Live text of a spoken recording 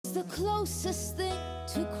the closest thing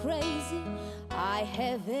to crazy I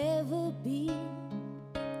have ever been.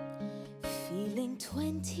 Feeling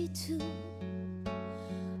 22,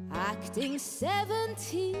 acting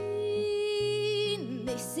 17.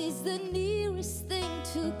 This is the nearest thing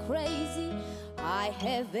to crazy I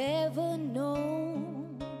have ever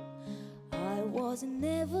known. I was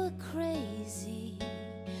never crazy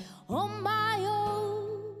on my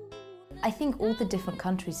own. I think all the different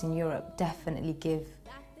countries in Europe definitely give,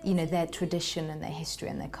 you know, their tradition and their history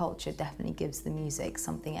and their culture definitely gives the music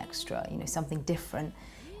something extra, you know, something different,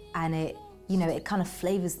 and it, you know, it kind of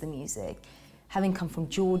flavors the music. Having come from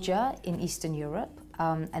Georgia in Eastern Europe,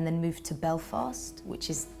 and then moved to Belfast, which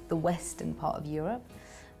is the western part of Europe,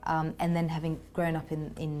 and then having grown up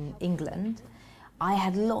in England, I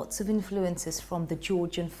had lots of influences from the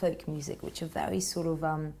Georgian folk music, which are very sort of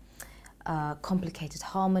complicated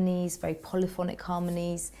harmonies, very polyphonic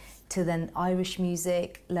harmonies, to then Irish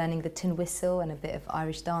music, learning the tin whistle and a bit of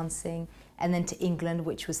Irish dancing, and then to England,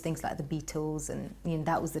 which was things like the Beatles, and you know,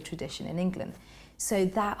 that was the tradition in England. So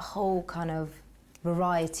that whole kind of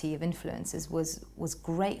variety of influences was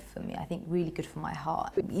great for me, I think really good for my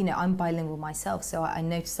heart. You know, I'm bilingual myself, so I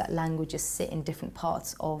noticed that languages sit in different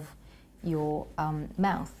parts of your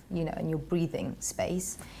mouth, you know, and your breathing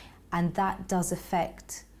space, and that does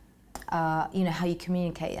affect you know, how you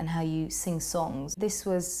communicate and how you sing songs. This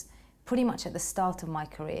was pretty much at the start of my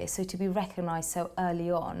career, so to be recognised so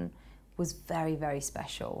early on was very, very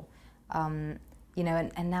special. You know,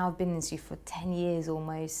 and now I've been in this for 10 years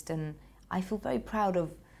almost, and I feel very proud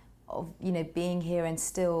of you know, being here and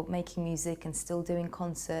still making music and still doing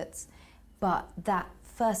concerts. But that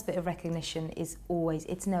first bit of recognition is always,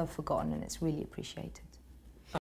 it's never forgotten, and it's really appreciated.